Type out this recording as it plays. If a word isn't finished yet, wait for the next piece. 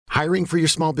Hiring for your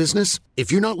small business?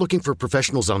 If you're not looking for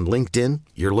professionals on LinkedIn,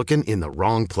 you're looking in the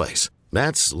wrong place.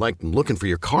 That's like looking for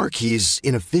your car keys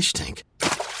in a fish tank.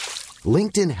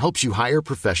 LinkedIn helps you hire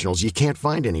professionals you can't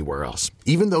find anywhere else,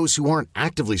 even those who aren't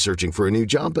actively searching for a new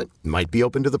job but might be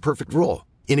open to the perfect role.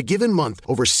 In a given month,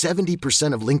 over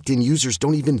 70% of LinkedIn users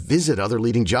don't even visit other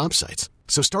leading job sites.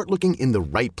 So start looking in the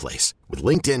right place. With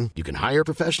LinkedIn, you can hire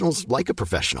professionals like a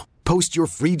professional. Post your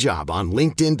free job on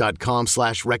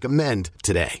linkedin.com/recommend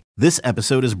today. This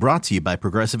episode is brought to you by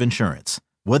Progressive Insurance.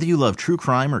 Whether you love true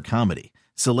crime or comedy,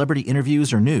 celebrity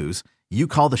interviews or news, you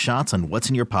call the shots on what's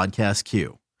in your podcast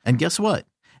queue. And guess what?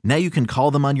 Now you can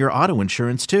call them on your auto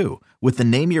insurance too with the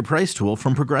Name Your Price tool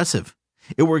from Progressive.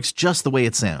 It works just the way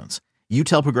it sounds. You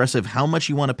tell Progressive how much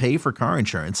you want to pay for car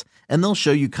insurance, and they'll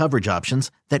show you coverage options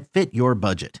that fit your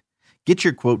budget. Get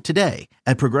your quote today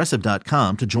at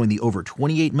Progressive.com to join the over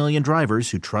 28 million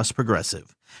drivers who trust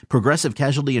Progressive. Progressive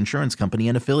Casualty Insurance Company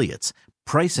and Affiliates.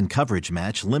 Price and coverage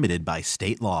match limited by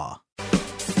state law.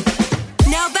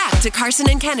 Now back to Carson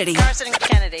and Kennedy.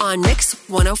 On Mix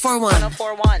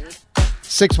 1041.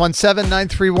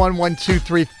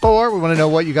 617-931-1234. We want to know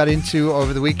what you got into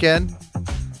over the weekend.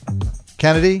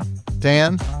 Kennedy,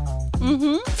 Dan?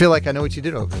 I feel like I know what you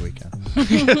did over the weekend.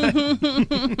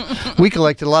 We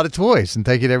collected a lot of toys, and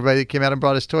thank you to everybody that came out and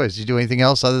brought us toys. Did you do anything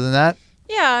else other than that?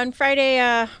 Yeah, on Friday,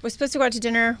 was supposed to go out to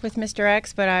dinner with Mr.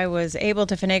 X, but I was able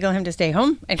to finagle him to stay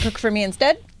home and cook for me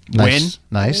instead. Nice.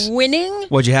 Nice. Winning.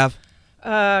 What'd you have?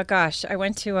 Gosh, I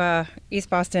went to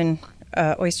East Boston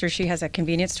Oyster. She has a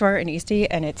convenience store in Eastie,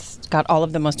 and it's got all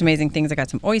of the most amazing things. I got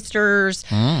some oysters.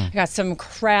 I got some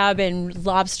crab and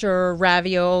lobster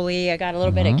ravioli. I got a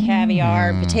little bit of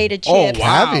caviar, potato chips. Oh,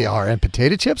 wow. Caviar and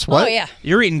potato chips? What? Oh, yeah.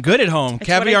 You're eating good at home. That's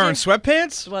what Caviar I and do.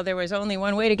 sweatpants? Well, there was only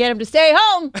one way to get him to stay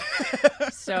home.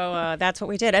 So that's what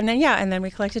we did. And then we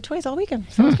collected toys all weekend.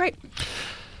 So it was great.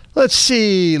 Let's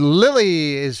see.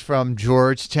 Lily is from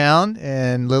Georgetown,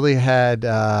 and Lily had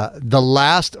the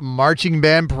last marching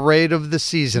band parade of the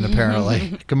season,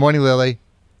 apparently. Good morning, Lily.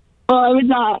 Well, it was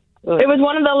not. It was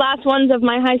one of the last ones of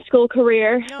my high school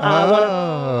career. One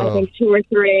of, I think 2 or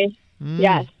 3.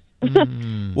 Yes.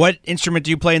 What instrument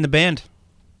do you play in the band?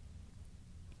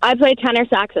 I play tenor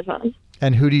saxophone.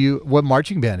 And what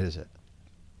marching band is it?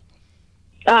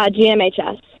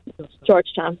 GMHS,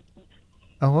 Georgetown.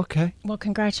 Oh, okay. Well,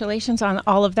 congratulations on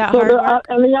all of that So hard work.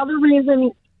 and the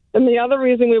other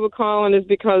reason we were calling is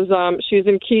because she's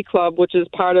in Key Club, which is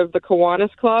part of the Kiwanis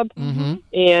Club,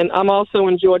 and I'm also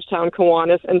in Georgetown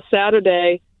Kiwanis. And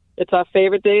Saturday, it's our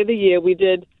favorite day of the year. We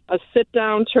did a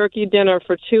sit-down turkey dinner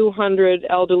for 200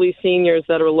 elderly seniors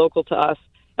that are local to us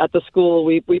at the school.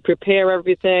 We prepare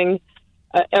everything.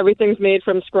 Everything's made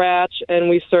from scratch, and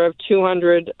we serve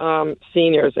 200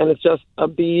 seniors, and it's just a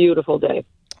beautiful day.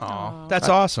 Oh, that's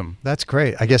awesome. That's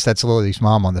great. I guess that's Lily's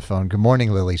mom on the phone. Good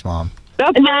morning, Lily's mom.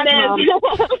 That is.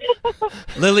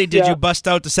 Lily, did you bust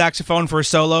out the saxophone for a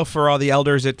solo for all the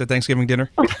elders at the Thanksgiving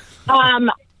dinner? I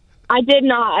did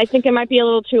not. I think it might be a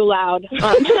little too loud.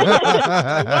 What?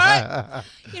 I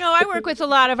work with a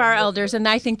lot of our elders, and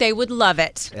I think they would love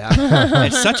it. Yeah.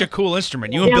 It's such a cool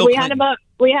instrument. You and Bill we Clinton.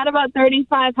 had about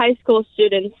 35 high school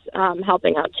students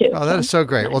helping out too. Oh, that is so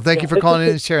great. Well, thank you for calling in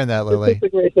and sharing that, Lily. It's a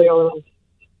great day all around.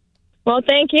 Well,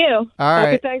 thank you. All right.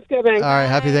 Happy Thanksgiving. All right.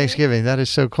 Happy Thanksgiving. That is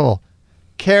so cool.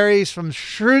 Carrie's from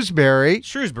Shrewsbury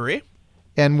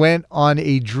and went on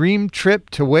a dream trip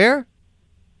to where?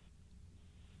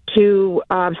 To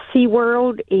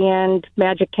Seaworld and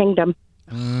Magic Kingdom.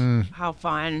 How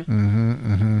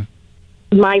fun.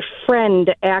 My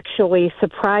friend actually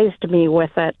surprised me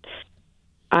with it.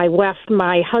 I left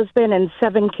my husband and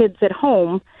 7 kids at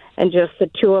home, and just the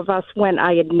 2 of us went.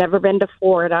 I had never been to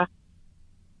Florida.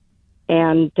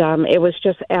 And it was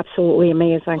just absolutely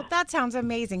amazing. Well, that sounds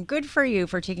amazing. Good for you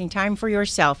for taking time for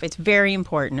yourself. It's very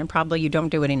important, and probably you don't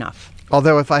do it enough.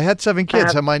 Although if I had 7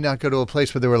 kids, I might not go to a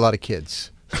place where there were a lot of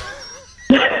kids.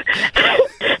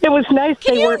 It was nice.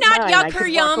 Can they you weren't not mine. yuck her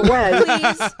yum,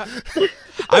 please?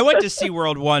 I went to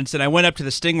SeaWorld once, and I went up to the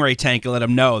Stingray tank and let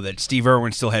them know that Steve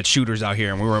Irwin still had shooters out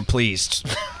here, and we weren't pleased.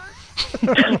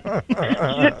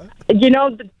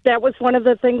 That was one of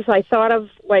the things I thought of,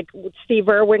 like with Steve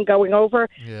Irwin going over,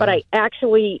 but I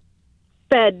actually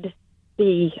fed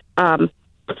the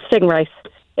stingrays.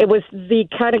 It was the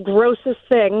kind of grossest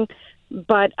thing,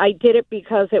 but I did it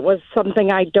because it was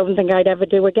something I don't think I'd ever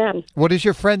do again. What is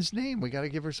your friend's name? We got to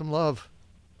give her some love.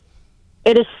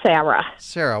 It is Sarah.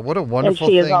 Sarah, what a wonderful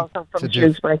thing thing is also from to do.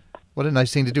 Shrewsbury. What a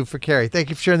nice thing to do for Carrie. Thank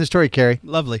you for sharing the story, Carrie.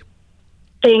 Lovely.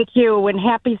 Thank you, and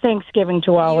happy Thanksgiving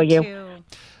to all of you. Too.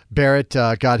 Barrett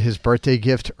got his birthday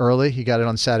gift early. He got it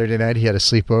on Saturday night. He had a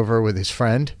sleepover with his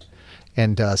friend.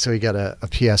 And so he got a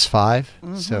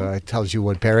PS5. So it tells you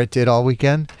what Barrett did all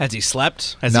weekend. Has he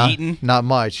slept? Has he eaten? Not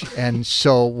much. And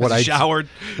so what Has he showered?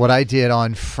 What I did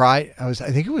on Friday, I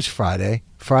think it was Friday.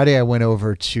 Friday I went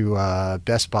over to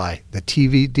Best Buy. The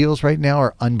TV deals right now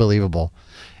are unbelievable,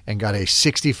 and got a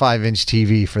 65-inch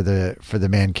TV for the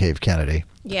man cave, Kennedy.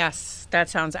 Yes, that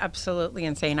sounds absolutely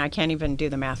insane. I can't even do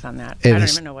the math on that. I don't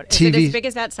even know what. Is it as big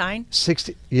as that sign?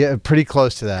 60. Yeah, pretty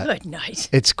close to that. Good night.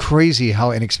 It's crazy how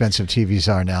inexpensive TVs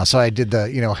are now. So I did the,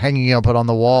 hanging up it on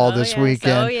the wall this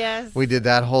weekend. Oh, yes. We did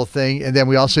that whole thing. And then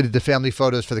we also did the family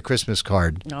photos for the Christmas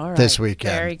card this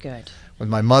weekend. Very good. With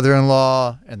my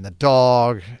mother-in-law and the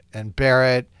dog and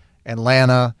Barrett and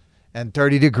Lana and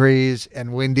 30 degrees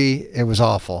and windy. It was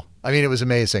awful. I mean, it was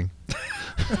amazing.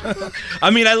 I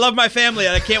mean, I love my family,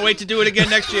 and I can't wait to do it again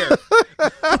next year.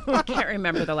 I can't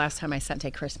remember the last time I sent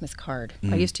a Christmas card.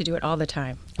 I used to do it all the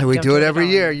time. And we do it every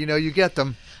year. You get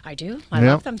them. I do. I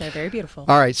love them. They're very beautiful.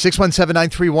 All right,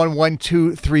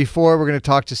 617-931-1234. We're going to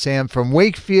talk to Sam from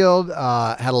Wakefield.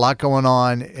 Had a lot going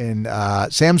on in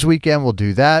Sam's weekend. We'll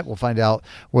do that. We'll find out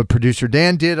what producer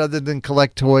Dan did other than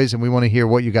collect toys, and we want to hear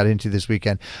what you got into this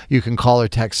weekend. You can call or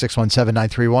text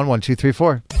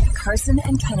 617-931-1234. Carson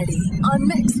and Kennedy on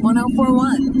Mix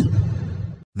 1041.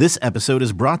 This episode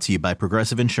is brought to you by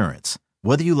Progressive Insurance.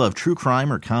 Whether you love true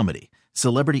crime or comedy,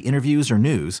 celebrity interviews or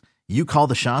news, you call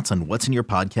the shots on what's in your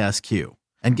podcast queue.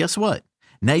 And guess what?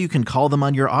 Now you can call them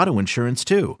on your auto insurance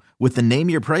too with the Name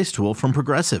Your Price tool from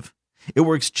Progressive. It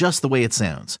works just the way it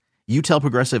sounds. You tell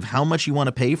Progressive how much you want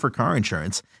to pay for car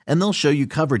insurance, and they'll show you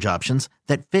coverage options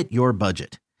that fit your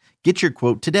budget. Get your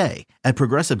quote today at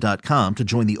Progressive.com to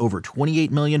join the over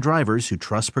 28 million drivers who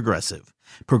trust Progressive.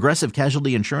 Progressive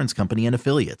Casualty Insurance Company and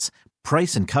Affiliates.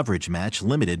 Price and coverage match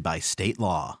limited by state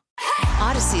law.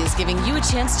 Odyssey is giving you a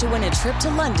chance to win a trip to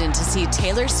London to see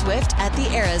Taylor Swift at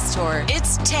the Eras Tour.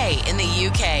 It's Tay in the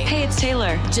UK. Hey, it's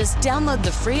Taylor. Just download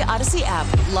the free Odyssey app,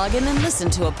 log in and listen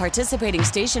to a participating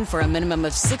station for a minimum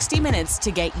of 60 minutes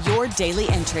to get your daily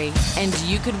entry. And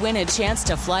you could win a chance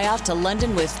to fly off to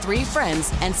London with 3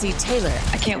 friends and see Taylor.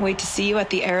 I can't wait to see you at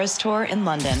the Eras Tour in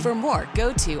London. For more,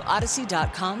 go to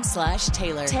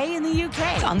odyssey.com/Taylor. Tay in the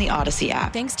UK. It's on the Odyssey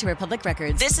app. Thanks to Republic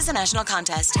Records. This is a national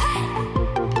contest.